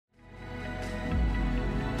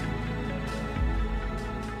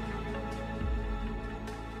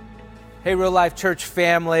Hey, Real Life Church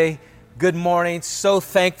family, good morning. So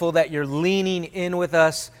thankful that you're leaning in with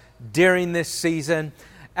us during this season.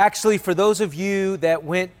 Actually, for those of you that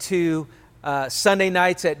went to Sunday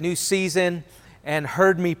nights at New Season and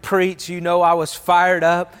heard me preach, you know I was fired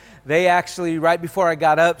up. They actually, right before I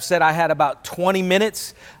got up, said I had about 20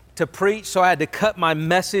 minutes to preach, so I had to cut my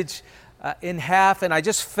message in half, and I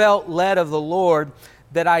just felt led of the Lord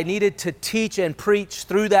that I needed to teach and preach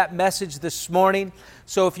through that message this morning.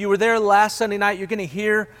 So if you were there last Sunday night, you're going to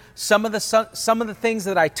hear some of the things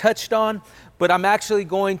that I touched on, but I'm actually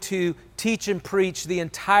going to teach and preach the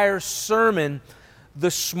entire sermon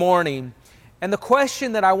this morning. And the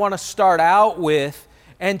question that I want to start out with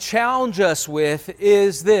and challenge us with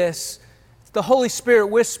is this. The Holy Spirit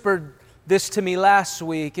whispered this to me last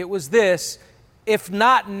week. It was this: if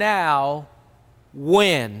not now,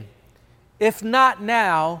 when? If not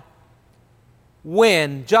now,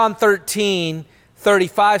 when? John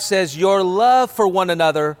 13:35 says, your love for one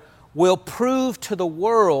another will prove to the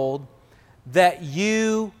world that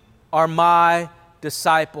you are my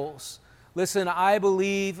disciples. Listen, I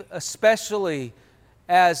believe, especially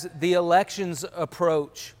as the elections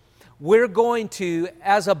approach, we're going to,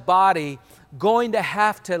 as a body, going to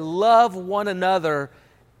have to love one another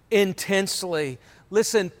intensely.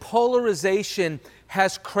 Listen, polarization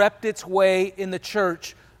has crept its way in the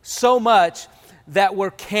church so much that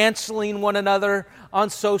we're canceling one another on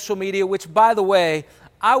social media, which, by the way,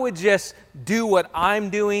 I would just do what I'm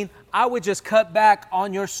doing. I would just cut back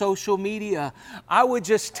on your social media. I would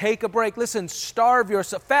just take a break. Listen, starve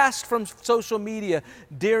yourself, fast from social media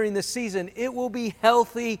during the season. It will be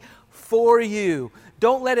healthy for you.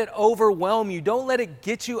 Don't let it overwhelm you. Don't let it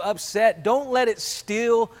get you upset. Don't let it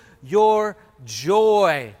steal your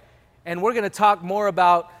joy. And we're going to talk more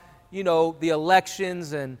about, the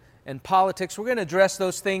elections and politics. We're going to address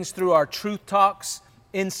those things through our Truth Talks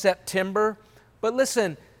in September. But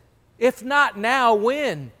listen, if not now,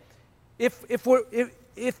 when? If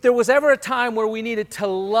there was ever a time where we needed to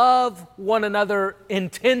love one another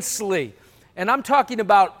intensely, and I'm talking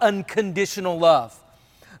about unconditional love,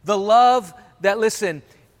 the love that,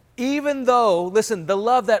 the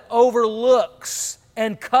love that overlooks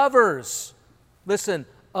and covers,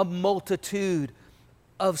 a multitude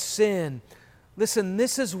of sin. Listen,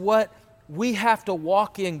 this is what we have to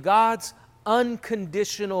walk in, God's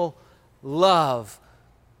unconditional love.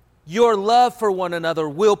 Your love for one another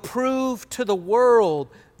will prove to the world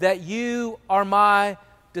that you are my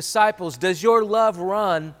disciples. Does your love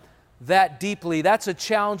run that deeply? That's a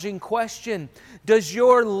challenging question. Is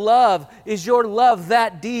your love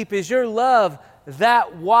that deep? Is your love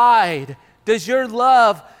that wide? Does your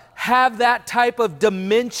love have that type of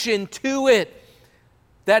dimension to it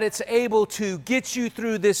that it's able to get you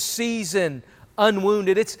through this season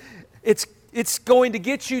unwounded? It's going to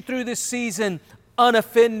get you through this season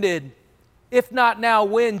unoffended. If not now,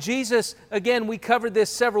 when? Jesus, again, we covered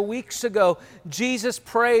this several weeks ago. Jesus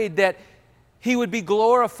prayed that He would be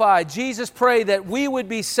glorified. Jesus prayed that we would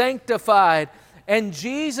be sanctified. And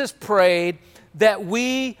Jesus prayed that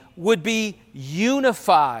we would be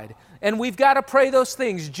unified. And we've got to pray those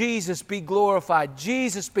things. Jesus, be glorified.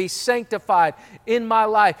 Jesus, be sanctified in my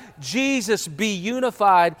life. Jesus, be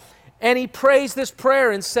unified. And He prays this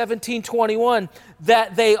prayer in 17:21,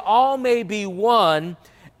 that they all may be one,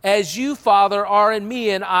 as you, Father, are in me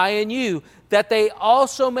and I in you, that they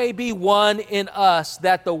also may be one in us,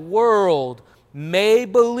 that the world may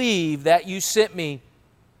believe that you sent me.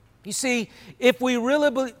 You see, if we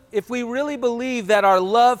really believe that our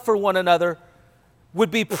love for one another would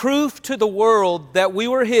be proof to the world that we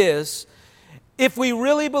were His, if we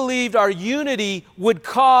really believed our unity would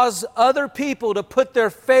cause other people to put their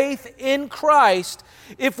faith in Christ,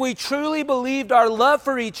 if we truly believed our love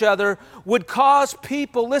for each other would cause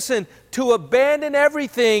people, to abandon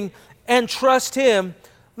everything and trust Him,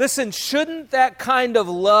 shouldn't that kind of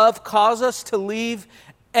love cause us to leave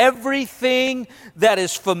everything that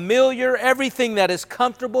is familiar, everything that is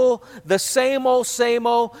comfortable, the same old,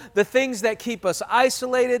 the things that keep us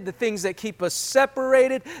isolated, the things that keep us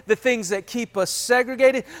separated, the things that keep us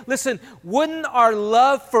segregated? Wouldn't our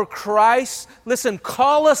love for Christ,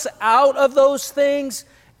 call us out of those things?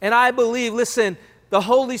 And I believe, the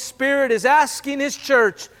Holy Spirit is asking His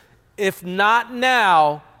church, if not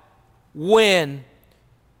now, when?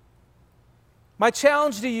 My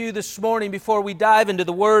challenge to you this morning before we dive into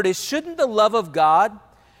the Word is, shouldn't the love of God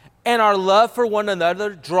and our love for one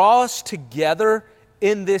another draw us together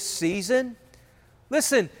in this season?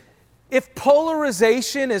 If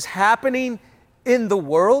polarization is happening in the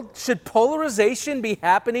world, should polarization be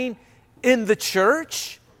happening in the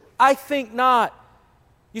church? I think not.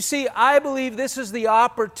 You see, I believe this is the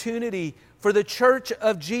opportunity for the church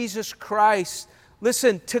of Jesus Christ,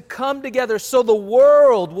 listen, to come together so the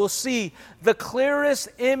world will see the clearest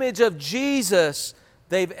image of Jesus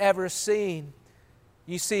they've ever seen.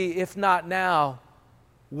 You see, if not now,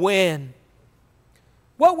 when?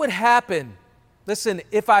 What would happen, listen,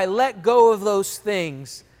 if I let go of those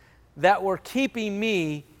things that were keeping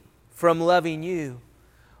me from loving you?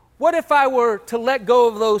 What if I were to let go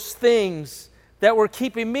of those things that were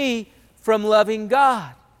keeping me from loving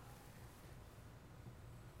God?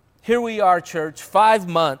 Here we are, church, 5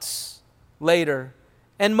 months later,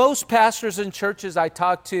 and most pastors and churches I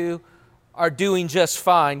talk to are doing just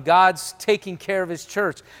fine. God's taking care of His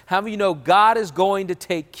church. How many of you know God is going to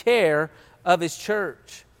take care of His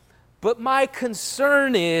church? But my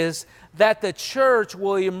concern is that the church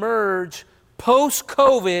will emerge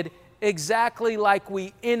post-COVID exactly like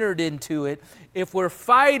we entered into it. If we're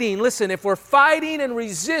fighting, listen, if we're fighting and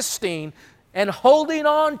resisting and holding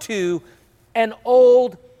on to an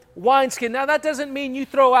old wineskin. Now, that doesn't mean you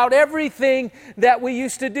throw out everything that we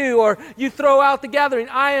used to do or you throw out the gathering.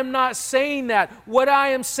 I am not saying that. What I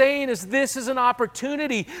am saying is this is an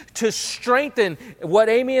opportunity to strengthen what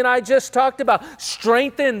Amy and I just talked about,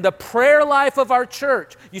 strengthen the prayer life of our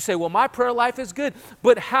church. You say, well, my prayer life is good,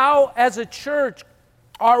 but how as a church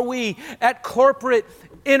are we at corporate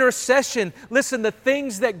intercession? Listen, the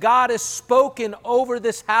things that God has spoken over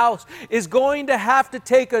this house is going to have to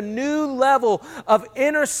take a new level of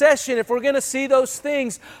intercession if we're going to see those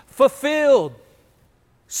things fulfilled.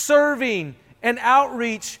 Serving and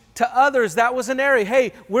outreach to others, that was an area.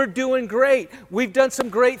 Hey, we're doing great. We've done some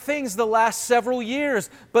great things the last several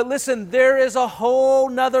years. But listen, there is a whole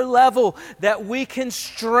nother level that we can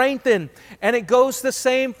strengthen. And it goes the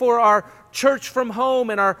same for our church from home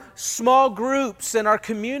and our small groups and our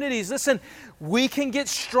communities. Listen, we can get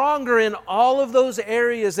stronger in all of those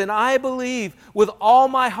areas, and I believe with all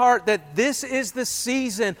my heart that this is the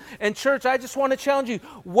season. And church, I just want to challenge you,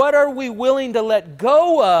 what are we willing to let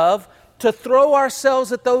go of to throw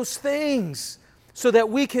ourselves at those things so that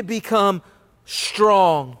we can become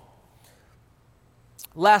strong?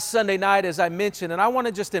 Last Sunday night, as I mentioned, and I want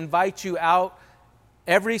to just invite you out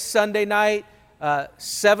every Sunday night,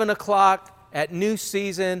 7 o'clock at New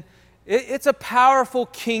Season. It's a powerful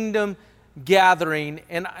kingdom gathering,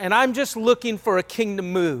 and I'm just looking for a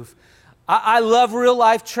kingdom move. I love Real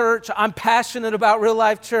Life Church. I'm passionate about Real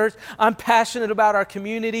Life Church. I'm passionate about our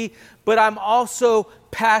community, but I'm also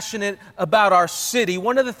passionate about our city.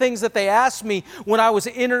 One of the things that they asked me when I was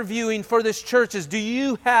interviewing for this church is, do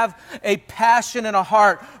you have a passion and a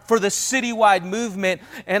heart for the citywide movement?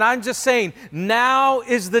 And I'm just saying, now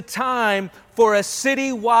is the time for a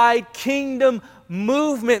citywide kingdom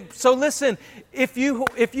movement. So listen, if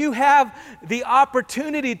you have the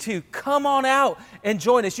opportunity to come on out and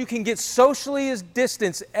join us, you can get socially as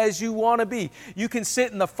distanced as you want to be. You can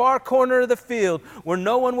sit in the far corner of the field where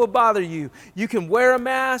no one will bother you. You can wear a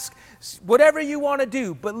mask, whatever you want to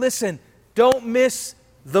do. But listen, don't miss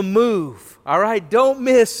the move, all right? Don't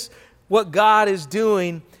miss what God is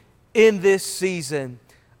doing in this season.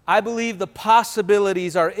 I believe the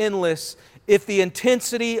possibilities are endless if the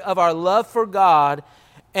intensity of our love for God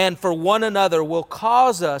and for one another will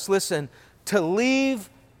cause us, listen, to leave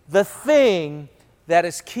the thing that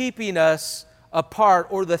is keeping us apart,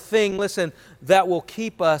 or the thing, listen, that will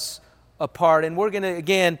keep us apart. And we're going to,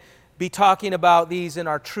 again, be talking about these in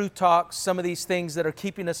our Truth Talks, some of these things that are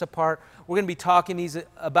keeping us apart. We're going to be talking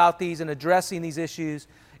about these and addressing these issues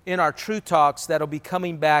in our Truth Talks that'll be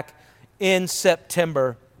coming back in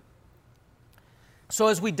September. So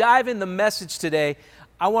as we dive in the message today,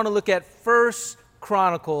 I want to look at 1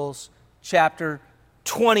 Chronicles chapter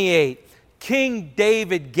 28. King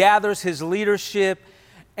David gathers his leadership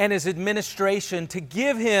and his administration to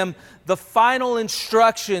give him the final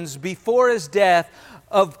instructions before his death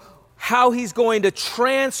of how he's going to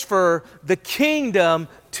transfer the kingdom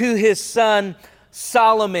to his son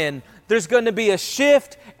Solomon. There's going to be a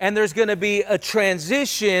shift and there's going to be a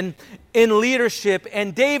transition in leadership.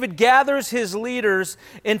 And David gathers his leaders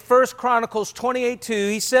in 1 Chronicles 28:2.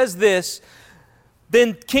 He says this,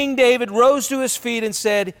 "Then King David rose to his feet and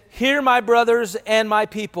said, 'Hear, my brothers and my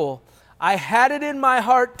people. I had it in my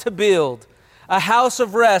heart to build a house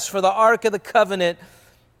of rest for the ark of the covenant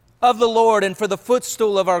of the Lord and for the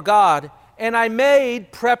footstool of our God. And I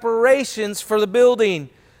made preparations for the building.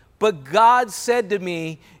 But God said to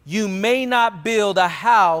me, you may not build a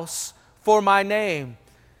house for my name.'"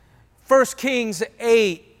 1 Kings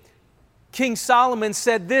 8, King Solomon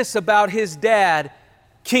said this about his dad,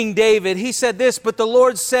 King David. He said this, "But the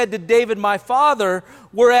Lord said to David, my father,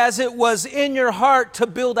 whereas it was in your heart to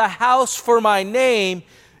build a house for my name,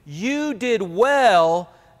 you did well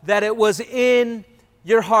that it was in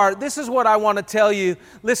your heart. This is what I want to tell you.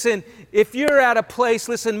 Listen, if you're at a place,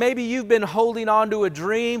 listen, maybe you've been holding on to a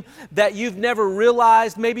dream that you've never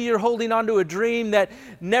realized. Maybe you're holding on to a dream that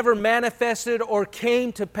never manifested or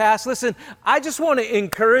came to pass. Listen, I just want to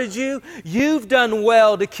encourage you. You've done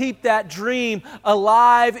well to keep that dream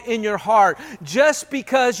alive in your heart. Just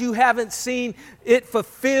because you haven't seen it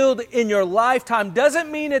fulfilled in your lifetime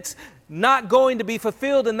doesn't mean it's not going to be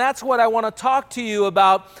fulfilled. And that's what I want to talk to you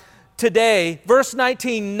about today. Verse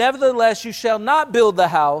 19, nevertheless, you shall not build the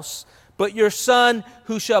house, but your son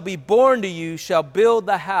who shall be born to you shall build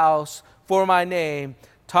the house for my name.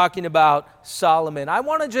 Talking about Solomon. I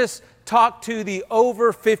want to just talk to the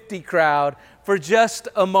over 50 crowd for just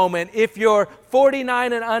a moment. If you're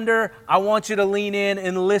 49 and under, I want you to lean in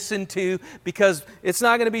and listen to, because it's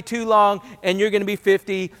not going to be too long and you're going to be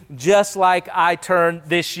 50 just like I turned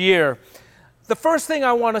this year. The first thing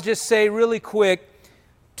I want to just say really quick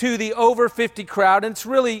to the over 50 crowd, and it's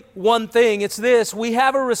really one thing, it's this: we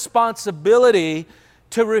have a responsibility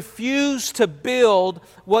to refuse to build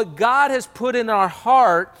what God has put in our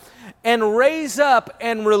heart and raise up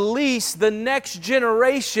and release the next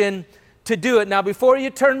generation to do it. Now, before you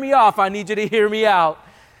turn me off, I need you to hear me out.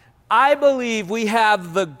 I believe we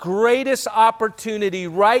have the greatest opportunity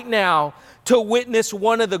right now to witness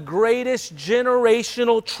one of the greatest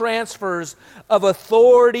generational transfers of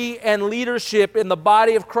authority and leadership in the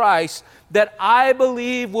body of Christ that I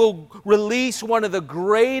believe will release one of the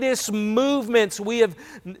greatest movements we have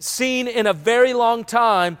seen in a very long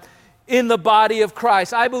time in the body of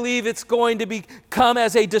Christ. I believe it's going to become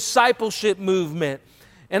as a discipleship movement.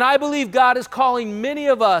 And I believe God is calling many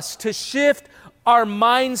of us to shift our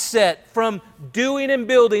mindset from doing and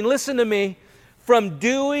building, listen to me, from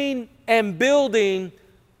doing and building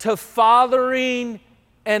to fathering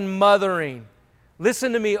and mothering.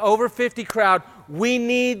 Listen to me, over 50 crowd, we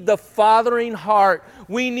need the fathering heart.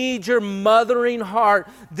 We need your mothering heart.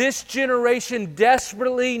 This generation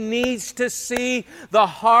desperately needs to see the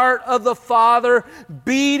heart of the Father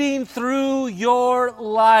beating through your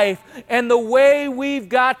life. And the way we've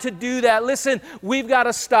got to do that, listen, we've got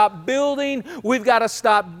to stop building. We've got to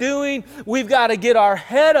stop doing. We've got to get our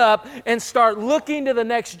head up and start looking to the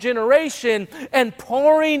next generation and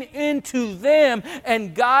pouring into them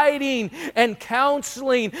and guiding and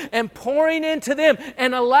counseling and pouring into them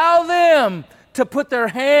and allow them to put their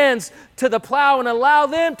hands to the plow and allow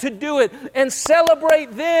them to do it and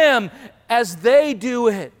celebrate them as they do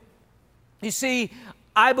it. You see,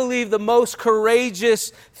 I believe the most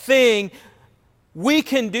courageous thing we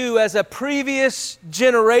can do as a previous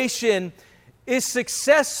generation is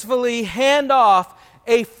successfully hand off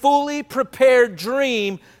a fully prepared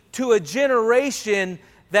dream to a generation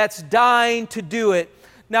that's dying to do it.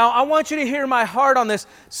 Now, I want you to hear my heart on this.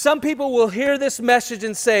 Some people will hear this message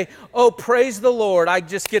and say, oh, praise the Lord, I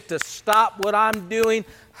just get to stop what I'm doing.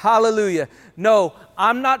 Hallelujah. No,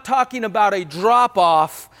 I'm not talking about a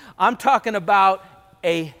drop-off. I'm talking about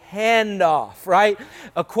a handoff, right?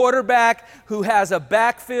 A quarterback who has a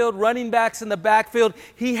backfield, running backs in the backfield,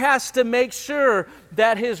 he has to make sure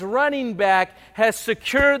that his running back has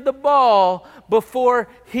secured the ball before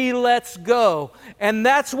he lets go. And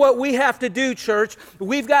that's what we have to do, church.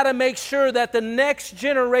 We've got to make sure that the next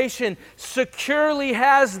generation securely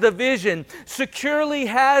has the vision, securely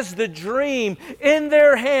has the dream in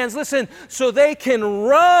their hands. Listen, so they can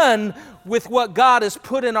run with what God has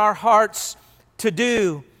put in our hearts to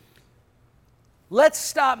do. Let's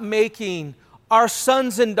stop making our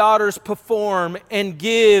sons and daughters perform and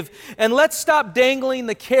give, and let's stop dangling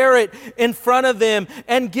the carrot in front of them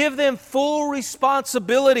and give them full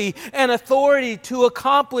responsibility and authority to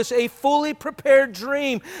accomplish a fully prepared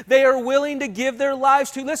dream they are willing to give their lives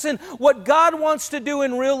to. Listen, what God wants to do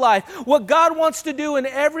in real life, what God wants to do in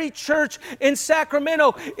every church in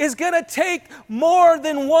Sacramento is going to take more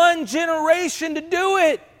than one generation to do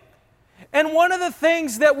it. And one of the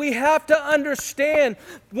things that we have to understand,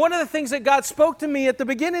 one of the things that God spoke to me at the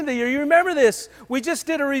beginning of the year, you remember this, we just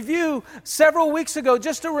did a review several weeks ago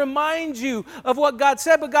just to remind you of what God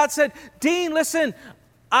said. But God said, Dean, listen,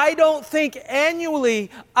 I don't think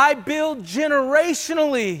annually, I build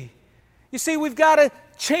generationally. You see, we've got to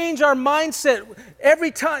change our mindset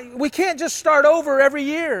every time. We can't just start over every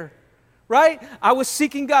year, right? I was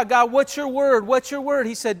seeking God. God, what's your word? What's your word?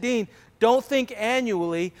 He said, Dean, don't think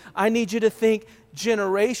annually. I need you to think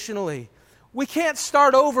generationally. We can't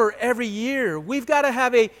start over every year. We've got to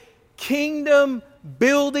have a kingdom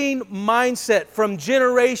building mindset from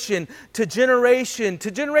generation to generation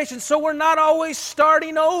to generation, so we're not always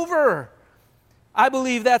starting over. I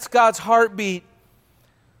believe that's God's heartbeat.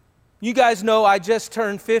 You guys know I just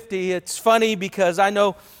turned 50. It's funny because I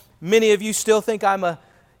know many of you still think I'm a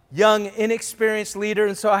young, inexperienced leader,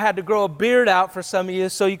 and so I had to grow a beard out for some of you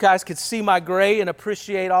so you guys could see my gray and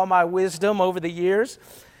appreciate all my wisdom over the years.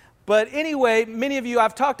 But anyway, many of you,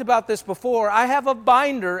 I've talked about this before. I have a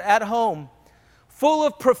binder at home full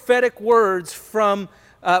of prophetic words from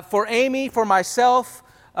for Amy, for myself,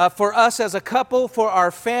 for us as a couple, for our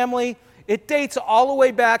family. It dates all the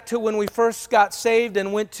way back to when we first got saved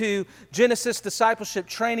and went to Genesis Discipleship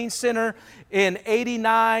Training Center in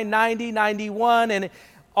 89, 90, 91, and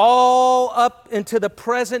all up into the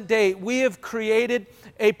present day. We have created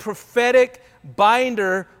a prophetic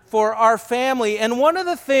binder for our family. And one of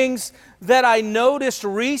the things that I noticed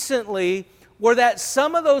recently were that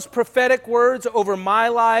some of those prophetic words over my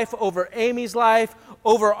life, over Amy's life,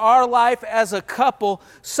 over our life as a couple,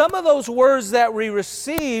 some of those words that we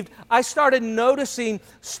received, I started noticing,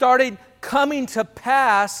 started coming to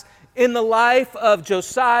pass in the life of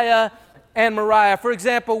Josiah and Mariah. For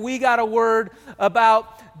example, we got a word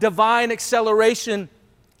about divine acceleration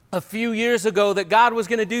a few years ago, that God was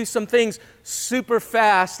going to do some things super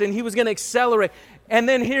fast and He was going to accelerate. And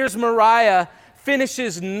then here's Mariah,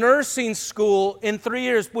 finishes nursing school in 3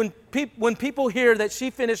 years. When people hear that she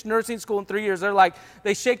finished nursing school in 3 years,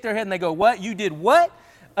 they shake their head and they go, "What? You did what?"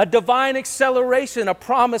 A divine acceleration, a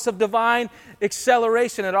promise of divine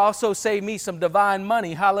acceleration. It also saved me some divine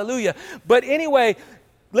money. Hallelujah. But anyway,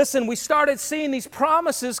 listen, we started seeing these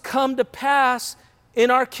promises come to pass in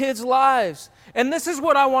our kids' lives. And this is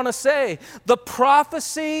what I want to say. The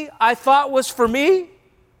prophecy I thought was for me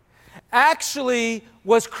actually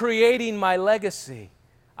was creating my legacy.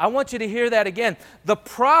 I want you to hear that again. The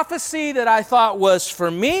prophecy that I thought was for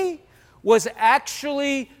me was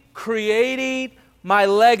actually creating my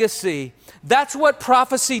legacy. That's what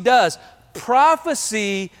prophecy does.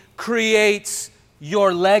 Prophecy creates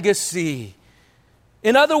your legacy.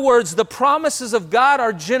 In other words, the promises of God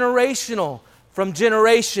are generational, from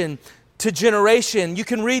generation to generation. You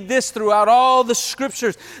can read this throughout all the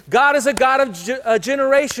scriptures. God is a God of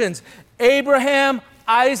generations. Abraham,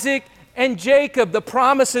 Isaac, and Jacob. The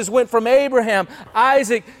promises went from Abraham,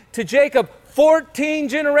 Isaac, to Jacob. 14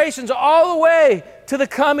 generations, all the way to the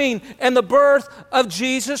coming and the birth of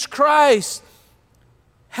Jesus Christ.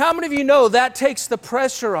 How many of you know that takes the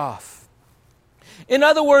pressure off? In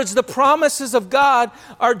other words, the promises of God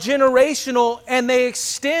are generational and they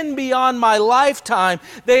extend beyond my lifetime.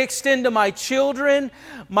 They extend to my children,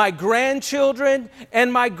 my grandchildren,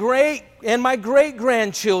 and my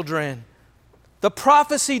great-grandchildren. The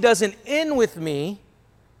prophecy doesn't end with me.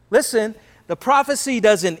 Listen, the prophecy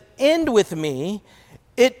doesn't end with me.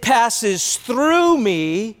 It passes through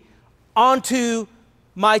me onto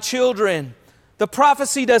my children. The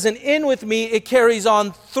prophecy doesn't end with me. It carries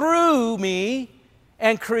on through me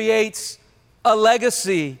and creates a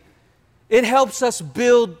legacy. It helps us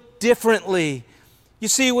build differently. You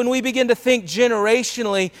see, when we begin to think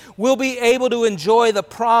generationally, we'll be able to enjoy the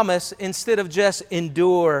promise instead of just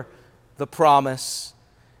endure the promise.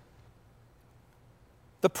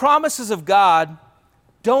 The promises of God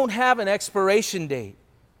don't have an expiration date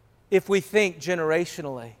if we think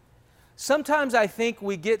generationally. Sometimes I think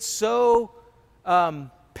we get so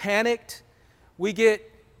panicked, we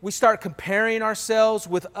start comparing ourselves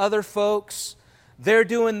with other folks. They're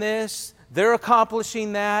doing this, they're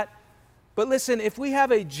accomplishing that. But listen, if we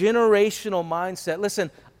have a generational mindset,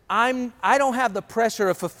 listen, I don't have the pressure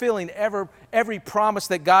of fulfilling every promise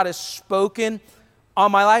that God has spoken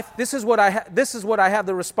on my life. This is what I have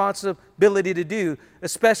the responsibility to do,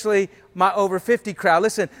 especially my over 50 crowd.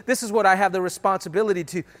 Listen, this is what I have the responsibility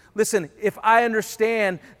to. Listen, if I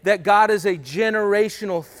understand that God is a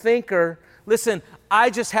generational thinker, listen, I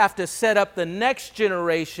just have to set up the next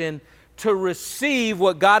generation to receive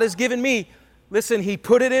what God has given me. Listen, He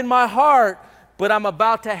put it in my heart, but I'm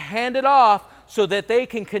about to hand it off so that they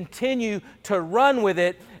can continue to run with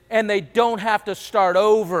it and they don't have to start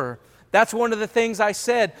over. That's one of the things I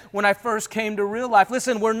said when I first came to Real Life.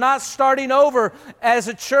 Listen, we're not starting over as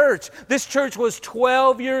a church. This church was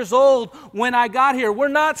 12 years old when I got here. We're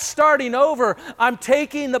not starting over. I'm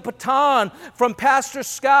taking the baton from Pastor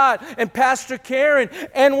Scott and Pastor Karen,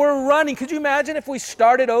 and we're running. Could you imagine if we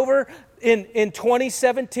started over in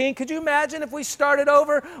 2017? Could you imagine if we started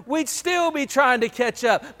over? We'd still be trying to catch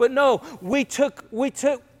up. But no, we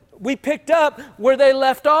picked up where they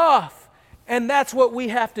left off. And that's what we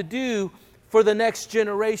have to do for the next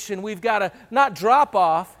generation. We've got to not drop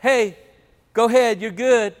off. Hey, go ahead, you're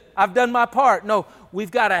good. I've done my part. No,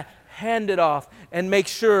 we've got to hand it off and make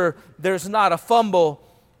sure there's not a fumble.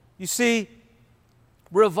 You see,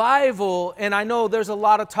 revival, and I know there's a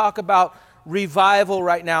lot of talk about revival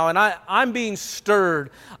right now, and I'm being stirred.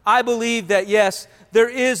 I believe that, yes, there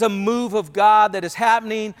is a move of God that is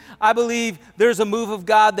happening. I believe there's a move of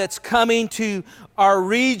God that's coming to our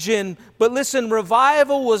region. But listen,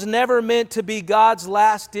 revival was never meant to be God's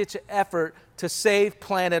last-ditch effort to save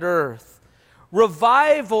planet Earth.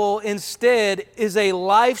 Revival, instead, is a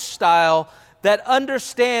lifestyle that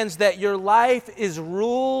understands that your life is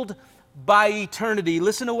ruled by eternity.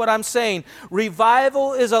 Listen to what I'm saying.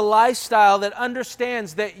 Revival is a lifestyle that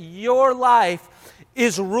understands that your life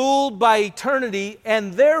is ruled by eternity,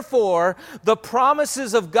 and therefore the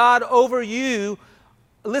promises of God over you,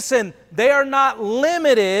 listen, they are not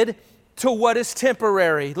limited to what is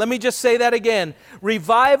temporary. Let me just say that again.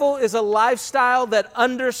 Revival is a lifestyle that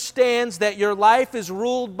understands that your life is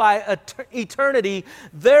ruled by eternity.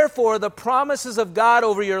 Therefore, the promises of God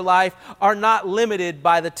over your life are not limited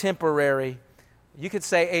by the temporary. You could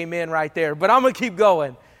say amen right there, but I'm going to keep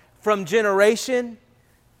going. From generation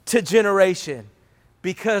to generation,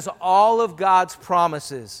 because all of God's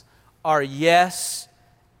promises are yes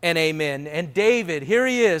and amen. And David, here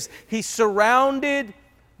he is. He's surrounded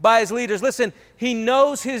by his leaders. Listen, he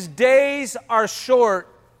knows his days are short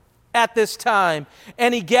at this time.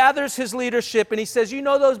 And he gathers his leadership and he says, you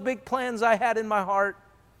know those big plans I had in my heart?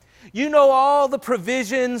 You know all the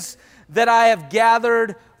provisions that I have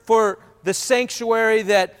gathered for the sanctuary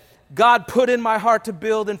that God put in my heart to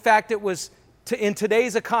build. In fact, it was, in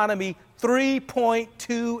today's economy,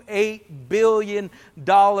 $3.28 billion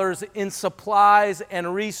in supplies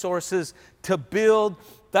and resources to build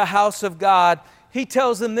the house of God. He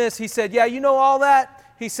tells them this. He said, yeah, you know all that?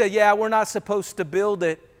 He said, yeah, we're not supposed to build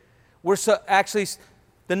it. Actually,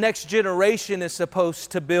 the next generation is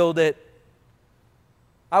supposed to build it.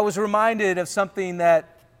 I was reminded of something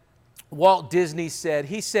that Walt Disney said.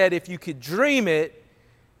 He said, if you could dream it,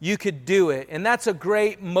 you could do it. And that's a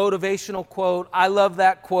great motivational quote. I love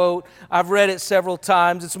that quote. I've read it several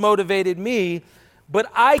times. It's motivated me.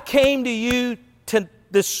 But I came to you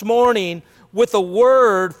this morning with a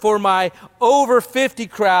word for my over 50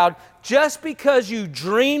 crowd. Just because you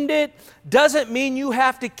dreamed it doesn't mean you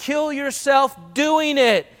have to kill yourself doing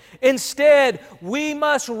it. Instead, we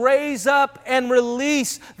must raise up and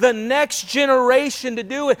release the next generation to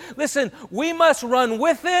do it. Listen, we must run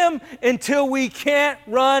with them until we can't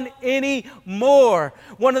run anymore.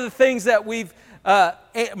 One of the things that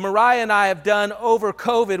Mariah and I have done over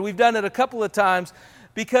COVID, we've done it a couple of times,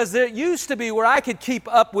 because there used to be where I could keep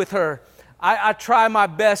up with her. I try my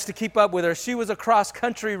best to keep up with her. She was a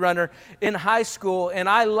cross-country runner in high school, and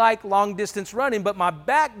I like long-distance running, but my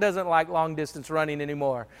back doesn't like long-distance running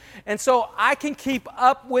anymore. And so I can keep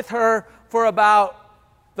up with her for about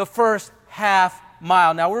the first half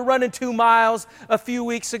mile. Now, we're running 2 miles a few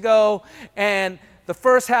weeks ago, and the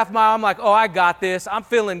first half mile, I'm like, oh, I got this. I'm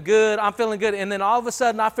feeling good. And then all of a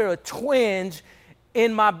sudden, I feel a twinge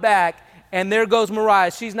in my back. And there goes Mariah.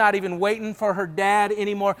 She's not even waiting for her dad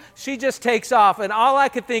anymore. She just takes off. And all I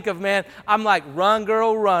could think of, man, I'm like, run,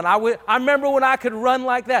 girl, run. I remember when I could run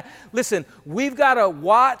like that. Listen, we've got to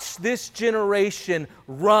watch this generation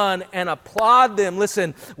run and applaud them,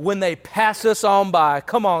 listen, when they pass us on by.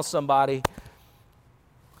 Come on, somebody.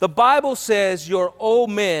 The Bible says your old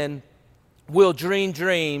men will dream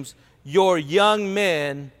dreams. Your young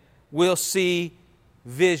men will see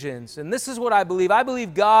visions. And this is what I believe. I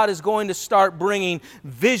believe God is going to start bringing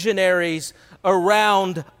visionaries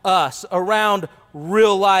around us, around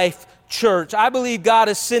Real Life Church. I believe God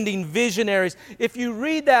is sending visionaries. If you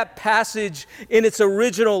read that passage in its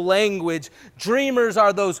original language, dreamers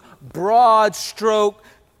are those broad stroke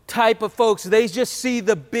type of folks. They just see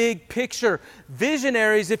the big picture.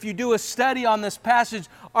 Visionaries, if you do a study on this passage,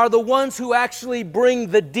 are the ones who actually bring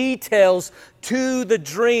the details to the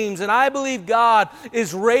dreams. And I believe God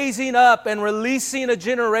is raising up and releasing a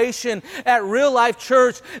generation at Real Life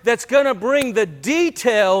Church that's going to bring the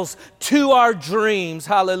details to our dreams.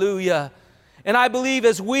 Hallelujah. And I believe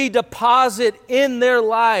as we deposit in their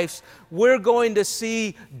lives, we're going to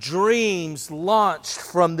see dreams launched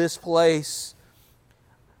from this place.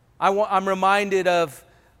 I'm reminded of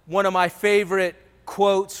one of my favorite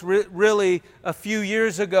quotes really a few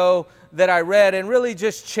years ago that I read and really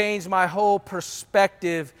just changed my whole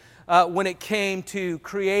perspective when it came to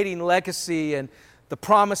creating legacy and the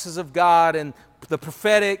promises of God and the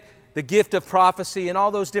prophetic, the gift of prophecy and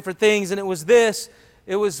all those different things. And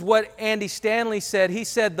it was what Andy Stanley said. He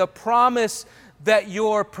said, the promise that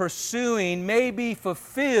you're pursuing may be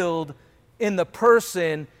fulfilled in the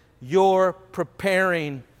person you're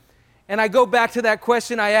preparing. And I go back to that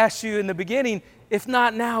question I asked you in the beginning, if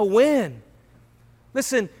not now, when?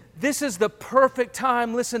 Listen, this is the perfect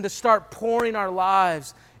time, to start pouring our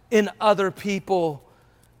lives in other people.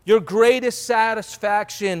 Your greatest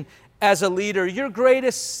satisfaction as a leader, your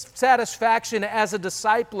greatest satisfaction as a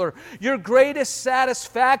discipler, your greatest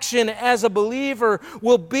satisfaction as a believer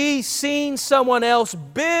will be seeing someone else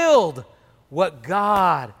build what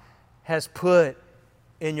God has put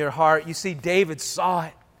in your heart. You see, David saw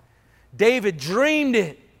it. David dreamed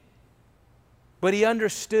it. But he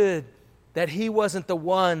understood that he wasn't the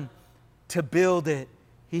one to build it.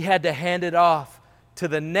 He had to hand it off to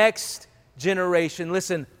the next generation.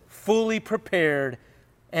 Listen, fully prepared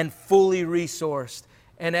and fully resourced.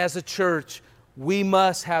 And as a church, we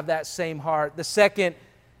must have that same heart. The second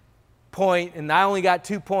point, and I only got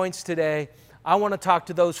 2 points today, I want to talk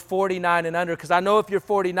to those 49 and under, because I know if you're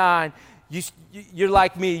 49, you're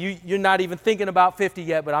like me. You're not even thinking about 50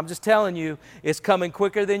 yet, but I'm just telling you, it's coming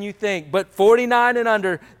quicker than you think. But 49 and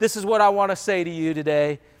under, this is what I want to say to you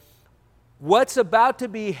today. What's about to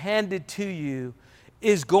be handed to you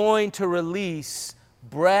is going to release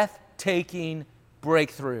breathtaking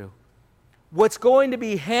breakthrough. What's going to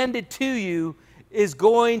be handed to you is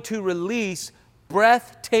going to release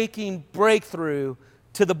breathtaking breakthrough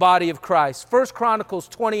to the body of Christ. 1 Chronicles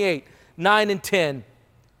 28, 9 and 10.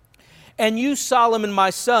 And you, Solomon,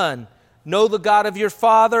 my son, know the God of your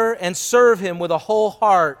father and serve him with a whole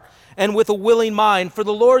heart and with a willing mind. For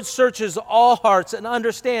the Lord searches all hearts and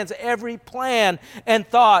understands every plan and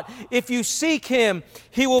thought. If you seek him,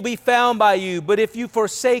 he will be found by you. But if you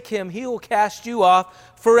forsake him, he will cast you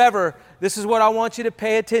off forever. This is what I want you to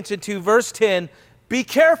pay attention to. Verse 10, be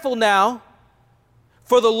careful now,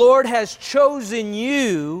 for the Lord has chosen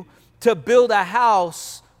you to build a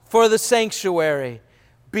house for the sanctuary.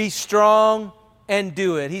 Be strong and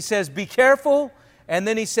do it. He says, be careful, and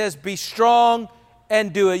then he says, be strong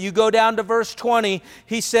and do it. You go down to verse 20,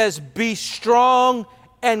 he says, be strong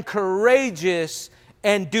and courageous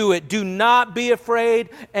and do it. Do not be afraid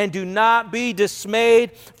and do not be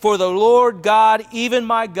dismayed, for the Lord God, even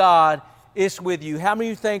my God, is with you. How many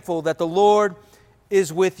are you thankful that the Lord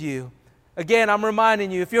is with you? Again, I'm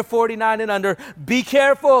reminding you, if you're 49 and under, be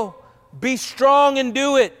careful, be strong and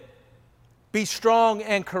do it. Be strong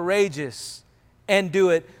and courageous and do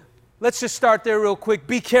it. Let's just start there real quick.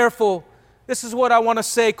 Be careful. This is what I want to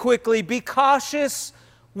say quickly. Be cautious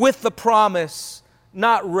with the promise,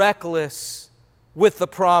 not reckless with the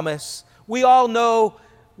promise. We all know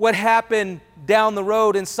what happened down the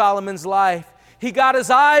road in Solomon's life. He got his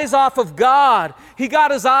eyes off of God. He got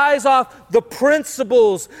his eyes off the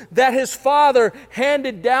principles that his father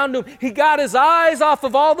handed down to him. He got his eyes off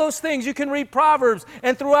of all those things. You can read Proverbs,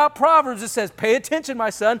 and throughout Proverbs it says, pay attention, my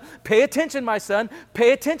son. Pay attention, my son.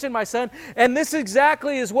 Pay attention, my son. And this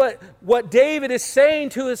exactly is what David is saying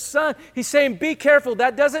to his son. He's saying, be careful.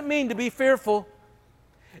 That doesn't mean to be fearful.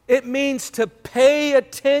 It means to pay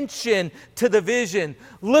attention to the vision.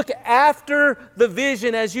 Look after the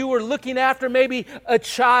vision as you were looking after maybe a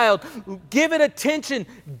child. Give it attention.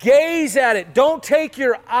 Gaze at it. Don't take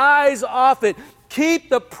your eyes off it. Keep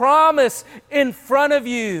the promise in front of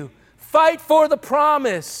you. Fight for the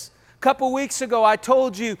promise. A couple weeks ago, I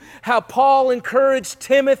told you how Paul encouraged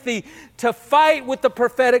Timothy to fight with the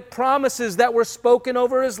prophetic promises that were spoken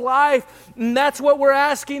over his life. And that's what we're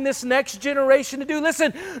asking this next generation to do.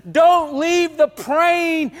 Listen, don't leave the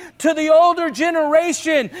praying to the older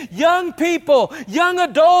generation. Young people, young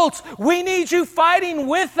adults, we need you fighting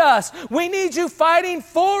with us. We need you fighting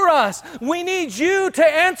for us. We need you to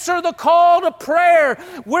answer the call to prayer.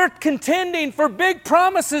 We're contending for big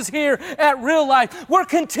promises here at Real Life. We're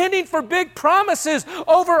contending for big promises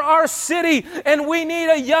over our city, and we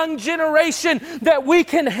need a young generation that we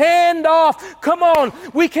can hand off. Come on,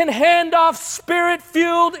 we can hand off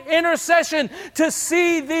spirit-fueled intercession to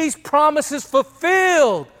see these promises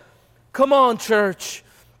fulfilled. Come on, church.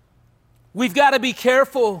 We've got to be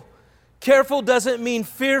careful. Careful doesn't mean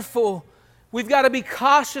fearful. We've got to be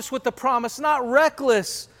cautious with the promise, not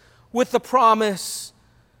reckless with the promise.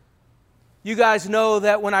 You guys know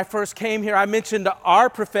that when I first came here, I mentioned our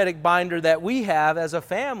prophetic binder that we have as a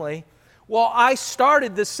family. Well, I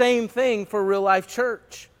started the same thing for Real Life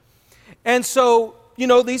Church. And so,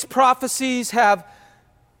 these prophecies have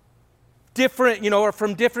different, are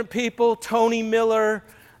from different people. Tony Miller,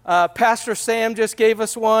 Pastor Sam just gave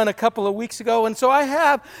us one a couple of weeks ago. And so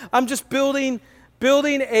I'm just building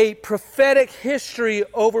a prophetic history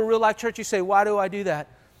over Real Life Church. You say, why do I do that?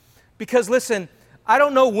 Because listen, I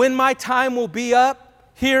don't know when my time will be up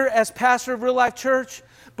here as pastor of Real Life Church,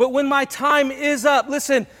 but when my time is up,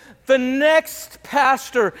 listen, the next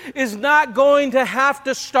pastor is not going to have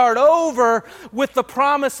to start over with the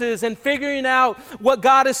promises and figuring out what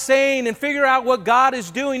God is saying and figure out what God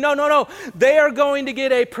is doing. No. They are going to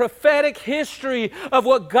get a prophetic history of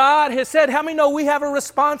what God has said. How many know we have a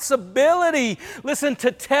responsibility, listen,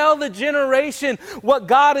 to tell the generation what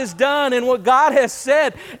God has done and what God has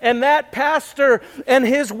said? And that pastor and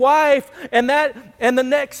his wife and the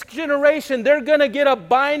next generation, they're going to get a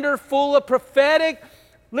binder full of prophetic,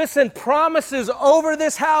 listen, promises over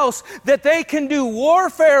this house that they can do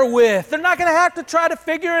warfare with. They're not going to have to try to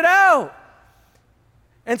figure it out.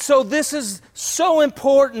 And so this is so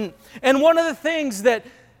important. And one of the things that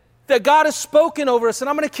God has spoken over us, and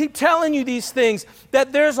I'm going to keep telling you these things,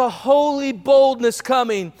 that there's a holy boldness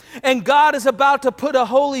coming. And God is about to put a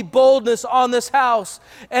holy boldness on this house.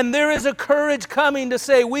 And there is a courage coming to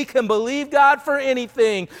say we can believe God for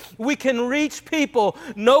anything. We can reach people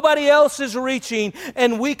nobody else is reaching.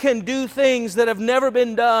 And we can do things that have never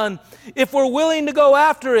been done. If we're willing to go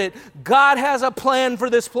after it, God has a plan for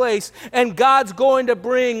this place. And God's going to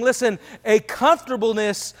bring, listen, a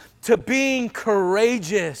comfortableness to being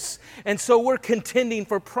courageous. And so we're contending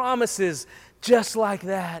for promises just like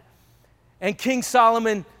that. And King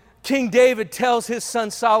David tells his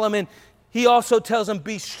son Solomon, he also tells him,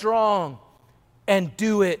 be strong and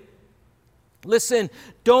do it. Listen,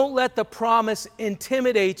 don't let the promise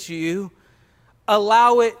intimidate you.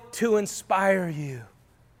 Allow it to inspire you.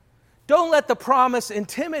 Don't let the promise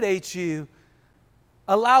intimidate you.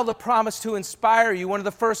 Allow the promise to inspire you. One of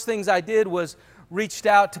the first things I did was reached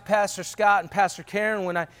out to Pastor Scott and Pastor Karen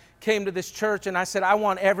when I came to this church, and I said, I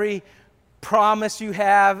want every promise you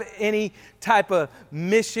have, any type of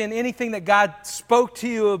mission, anything that God spoke to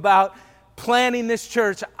you about planning this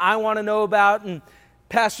church, I want to know about. And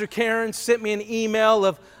Pastor Karen sent me an email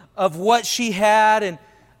of what she had, and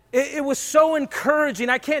it was so encouraging.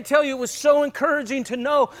 I can't tell you, it was so encouraging to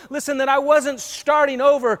know, listen, that I wasn't starting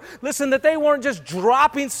over. Listen, that they weren't just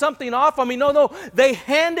dropping something off on me. No, they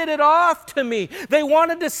handed it off to me. They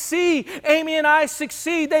wanted to see Amy and I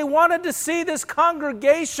succeed. They wanted to see this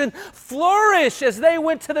congregation flourish as they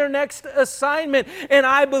went to their next assignment. And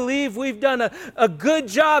I believe we've done a good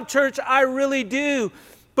job, church. I really do.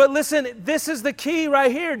 But listen, this is the key right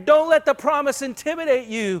here. Don't let the promise intimidate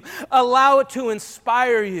you. Allow it to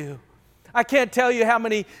inspire you. I can't tell you how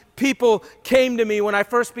many people came to me when I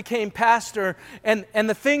first became pastor, and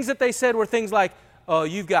the things that they said were things like, oh,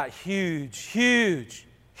 you've got huge shoes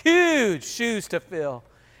to fill.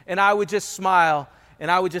 And I would just smile, and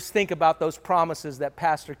I would just think about those promises that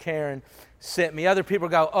Pastor Karen sent me. Other people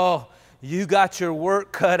go, oh, you got your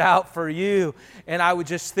work cut out for you. And I would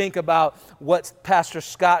just think about what Pastor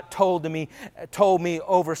Scott told me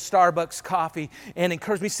over Starbucks coffee and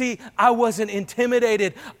encouraged me. See, I wasn't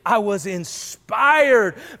intimidated. I was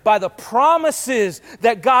inspired by the promises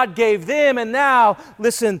that God gave them. And now,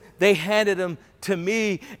 listen, they handed them to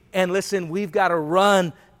me. And listen, we've got to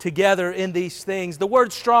run together in these things. The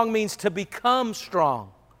word strong means to become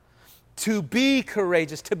strong. To be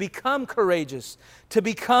courageous, to become courageous, to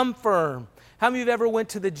become firm. How many of you ever went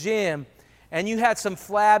to the gym and you had some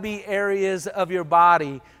flabby areas of your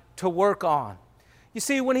body to work on? You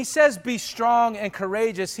see, when he says be strong and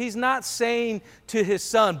courageous, he's not saying to his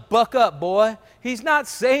son, buck up, boy. He's not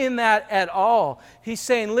saying that at all. He's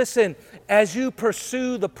saying, listen, as you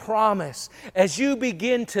pursue the promise, as you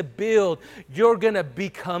begin to build, you're going to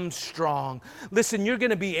become strong. Listen, you're going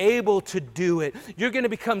to be able to do it. You're going to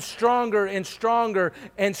become stronger and stronger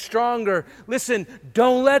and stronger. Listen,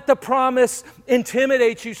 don't let the promise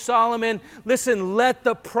intimidate you, Solomon. Listen, let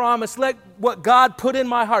the promise, let what God put in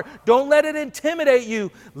my heart, don't let it intimidate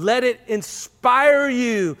you. Let it inspire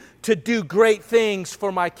you to do great things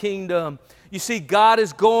for my kingdom. You see, God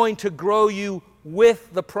is going to grow you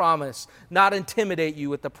with the promise, not intimidate you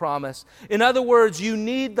with the promise. In other words, you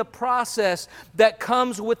need the process that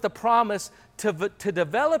comes with the promise to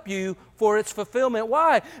develop you for its fulfillment.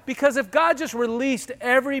 Why? Because if God just released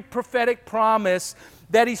every prophetic promise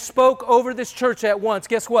that He spoke over this church at once,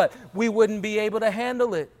 guess what? We wouldn't be able to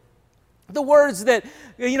handle it. The words that,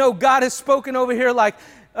 God has spoken over here, like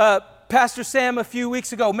Pastor Sam a few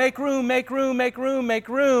weeks ago, make room, make room, make room, make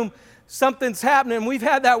room. Something's happening. We've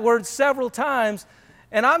had that word several times.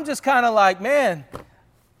 And I'm just kind of like, man,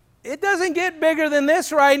 it doesn't get bigger than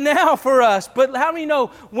this right now for us. But how many know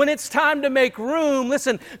when it's time to make room,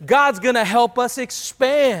 listen, God's going to help us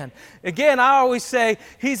expand. Again, I always say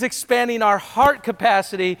He's expanding our heart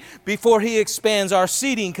capacity before He expands our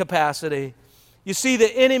seating capacity. You see,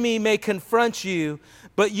 the enemy may confront you,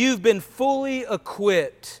 but you've been fully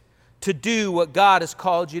equipped to do what God has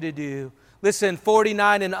called you to do. Listen,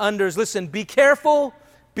 49 and unders, listen, be careful,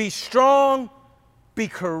 be strong, be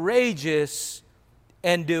courageous,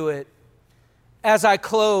 and do it. As I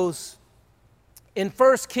close, in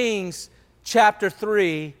 1 Kings chapter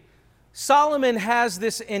 3, Solomon has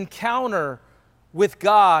this encounter with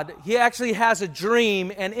God. He actually has a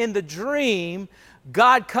dream, and in the dream,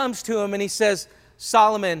 God comes to him and he says,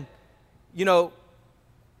 Solomon,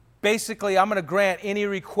 basically, I'm going to grant any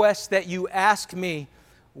request that you ask me.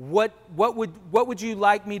 What would you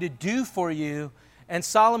like me to do for you? And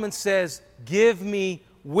Solomon says, give me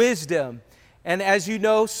wisdom. And as you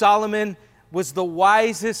know, Solomon was the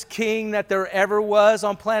wisest king that there ever was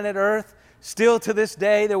on planet Earth. Still to this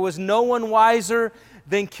day, there was no one wiser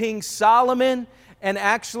than King Solomon. And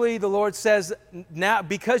actually, the Lord says, now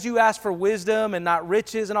because you asked for wisdom and not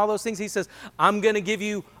riches and all those things, he says, I'm going to give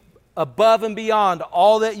you above and beyond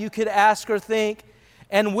all that you could ask or think.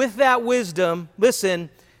 And with that wisdom, listen,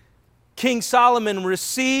 King Solomon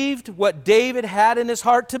received what David had in his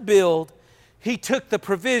heart to build. He took the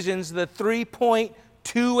provisions, the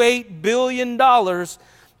 $3.28 billion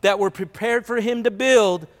that were prepared for him to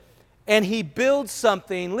build, and he builds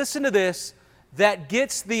something, listen to this, that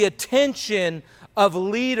gets the attention of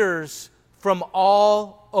leaders from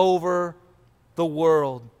all over the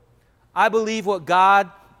world. I believe what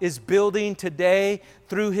God is building today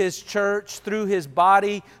through His church, through His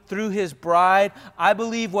body, through His bride. I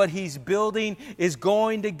believe what He's building is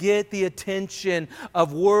going to get the attention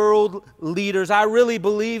of world leaders. I really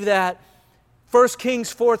believe that. 1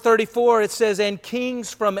 Kings 4:34, it says, and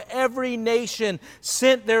kings from every nation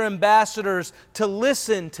sent their ambassadors to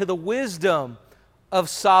listen to the wisdom of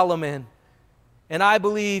Solomon. And I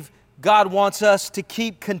believe God wants us to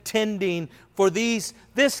keep contending for this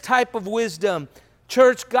type of wisdom.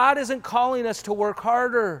 Church, God isn't calling us to work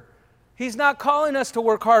harder. He's not calling us to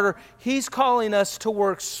work harder. He's calling us to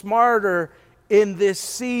work smarter in this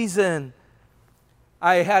season.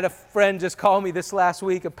 I had a friend just call me this last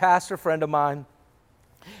week, a pastor friend of mine,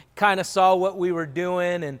 kind of saw what we were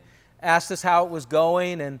doing and asked us how it was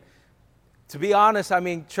going. And to be honest,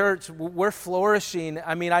 church, we're flourishing.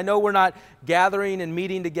 I know we're not gathering and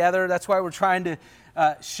meeting together. That's why we're trying to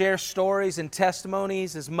share stories and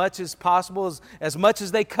testimonies as much as possible, as much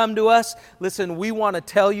as they come to us. Listen, we want to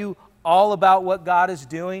tell you all about what God is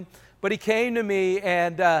doing. But he came to me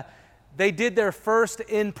and they did their first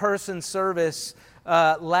in-person service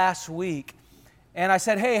last week. And I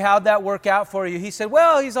said, hey, how'd that work out for you? He said,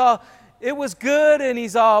 well, it was good,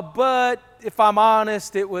 and but if I'm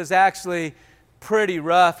honest, it was actually pretty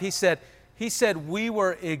rough. He said, we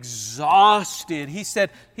were exhausted. He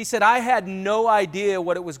said, I had no idea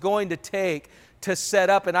what it was going to take to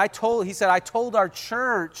set up. And I told our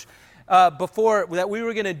church before that we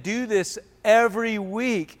were going to do this every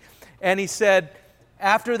week. And he said,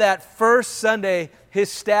 after that first Sunday,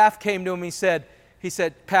 his staff came to him. He said,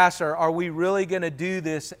 Pastor, are we really going to do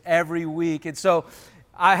this every week? And so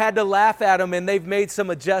I had to laugh at them, and they've made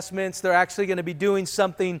some adjustments. They're actually going to be doing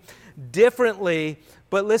something differently.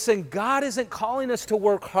 But listen, God isn't calling us to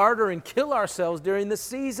work harder and kill ourselves during this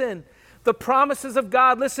season. The promises of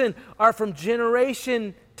God, listen, are from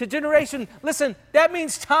generation to generation. Listen, that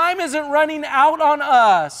means time isn't running out on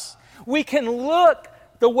us. We can look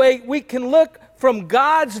from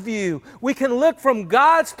God's view. We can look from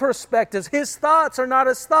God's perspectives. His thoughts are not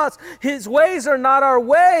His thoughts. His ways are not our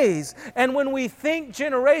ways. And when we think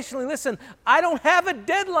generationally, listen, I don't have a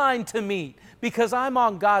deadline to meet because I'm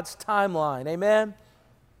on God's timeline. Amen?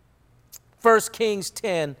 1 Kings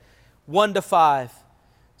 10, 1-5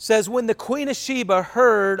 says, when the Queen of Sheba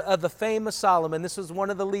heard of the fame of Solomon, this was one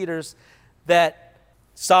of the leaders that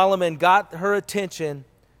Solomon got her attention.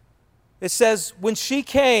 It says, when she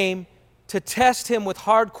came to test him with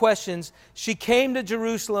hard questions, she came to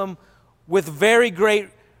Jerusalem with very great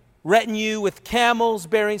retinue, with camels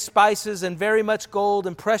bearing spices and very much gold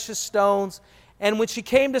and precious stones. And when she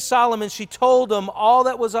came to Solomon, she told him all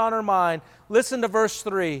that was on her mind. Listen to verse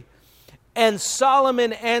 3. And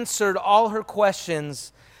Solomon answered all her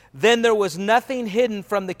questions. Then there was nothing hidden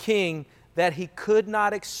from the king that he could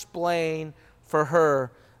not explain for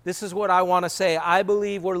her. This is what I want to say. I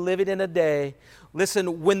believe we're living in a day,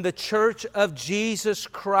 listen, when the church of Jesus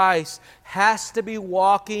Christ has to be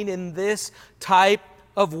walking in this type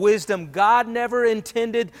of wisdom. God never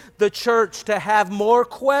intended the church to have more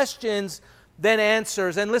questions than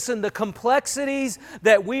answers. And listen, the complexities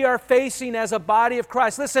that we are facing as a body of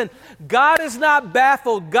Christ. Listen, God is not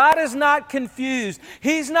baffled. God is not confused.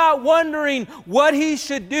 He's not wondering what He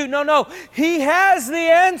should do. No. He has the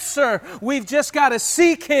answer. We've just got to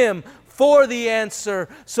seek Him for the answer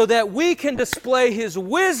so that we can display His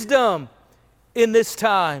wisdom in this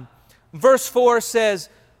time. Verse 4 says,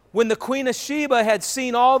 when the Queen of Sheba had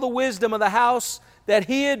seen all the wisdom of the house that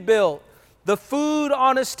he had built, the food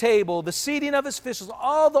on his table, the seating of his officials,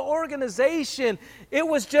 all the organization, it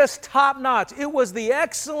was just top notch. It was the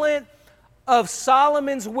excellence of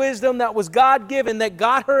Solomon's wisdom that was God-given that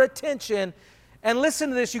got her attention. And listen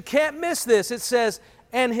to this, you can't miss this. It says,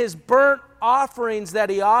 and his burnt offerings that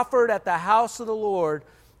he offered at the house of the Lord,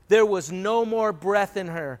 there was no more breath in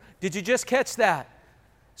her. Did you just catch that?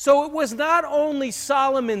 So it was not only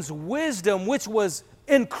Solomon's wisdom, which was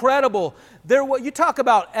incredible. You talk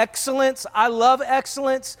about excellence. I love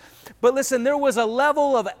excellence. But listen, there was a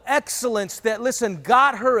level of excellence that, listen,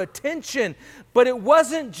 got her attention. But it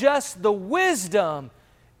wasn't just the wisdom.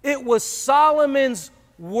 It was Solomon's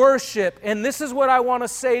worship. And this is what I want to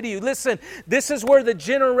say to you. Listen, this is where the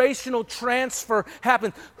generational transfer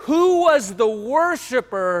happened. Who was the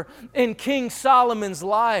worshiper in King Solomon's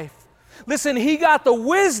life? Listen, he got the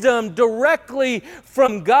wisdom directly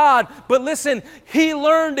from God, but listen, he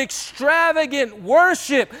learned extravagant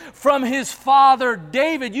worship from his father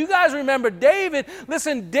David. You guys remember David?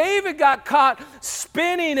 Listen, David got caught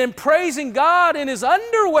spinning and praising God in his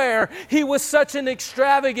underwear. He was such an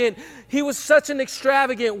extravagant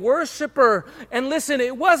worshiper. And listen,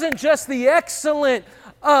 it wasn't just the excellence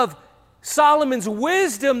of Solomon's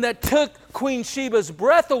wisdom that took Queen Sheba's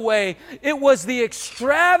breath away. It was the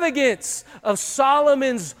extravagance of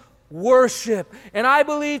Solomon's worship. And I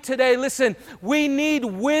believe today, listen, we need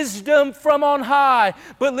wisdom from on high.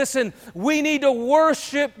 But listen, we need to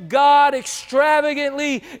worship God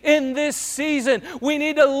extravagantly in this season. We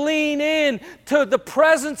need to lean in to the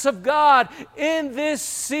presence of God in this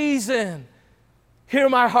season. Hear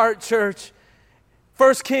my heart, church.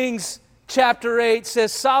 1 Kings Chapter 8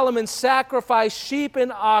 says, Solomon sacrificed sheep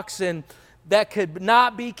and oxen that could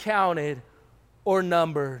not be counted or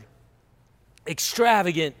numbered.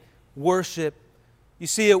 Extravagant worship. You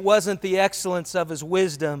see, it wasn't the excellence of his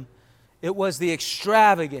wisdom. It was the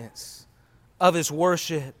extravagance of his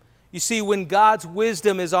worship. You see, when God's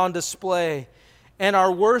wisdom is on display and our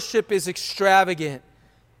worship is extravagant,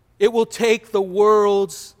 it will take the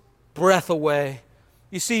world's breath away.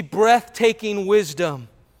 You see, breathtaking wisdom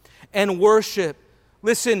and worship,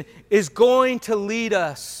 listen, is going to lead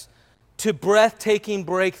us to breathtaking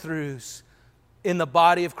breakthroughs in the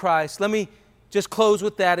body of Christ. Let me just close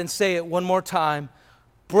with that and say it one more time.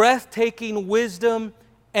 Breathtaking wisdom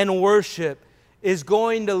and worship is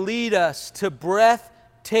going to lead us to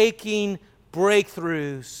breathtaking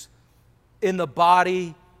breakthroughs in the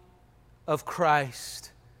body of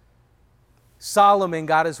Christ. Solomon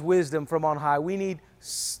got his wisdom from on high. We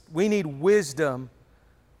need wisdom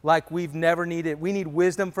like we've never needed. We need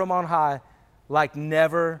wisdom from on high like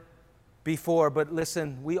never before. But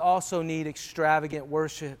listen, we also need extravagant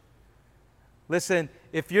worship. Listen,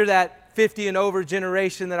 if you're that 50 and over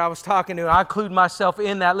generation that I was talking to, I include myself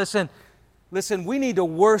in that. Listen, we need to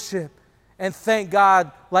worship and thank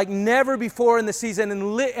God like never before in the season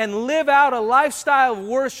and live out a lifestyle of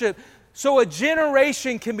worship so a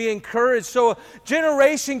generation can be encouraged, so a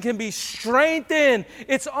generation can be strengthened.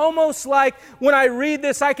 It's almost like when I read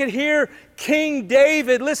this, I can hear King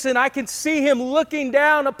David. Listen, I can see him looking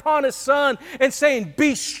down upon his son and saying,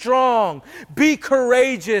 be strong, be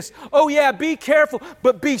courageous. Oh yeah, be careful,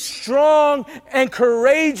 but be strong and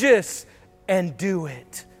courageous and do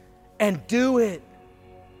it, and do it,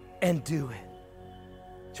 and do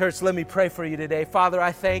it. Church, let me pray for you today. Father,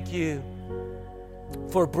 I thank you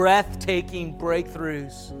for breathtaking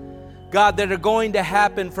breakthroughs, God, that are going to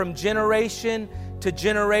happen from generation to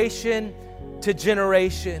generation to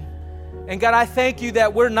generation. And God, I thank you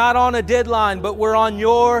that we're not on a deadline, but we're on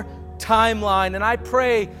your timeline. And I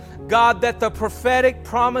pray, God, that the prophetic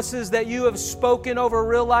promises that you have spoken over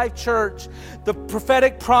Real Life Church, the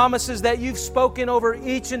prophetic promises that you've spoken over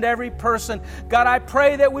each and every person, God, I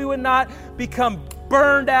pray that we would not become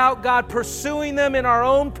burned out, God, pursuing them in our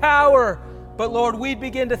own power. But Lord, we'd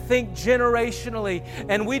begin to think generationally,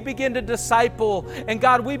 and we'd begin to disciple, and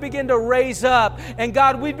God, we begin to raise up, and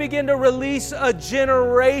God, we'd begin to release a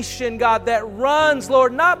generation, God, that runs,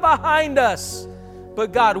 Lord, not behind us,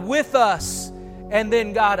 but God, with us, and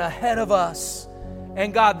then God, ahead of us.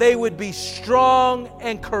 And God, they would be strong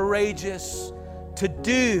and courageous to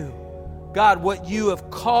do, God, what you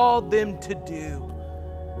have called them to do.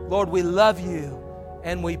 Lord, we love you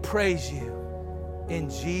and we praise you. In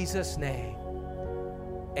Jesus' name.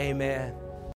 Amen.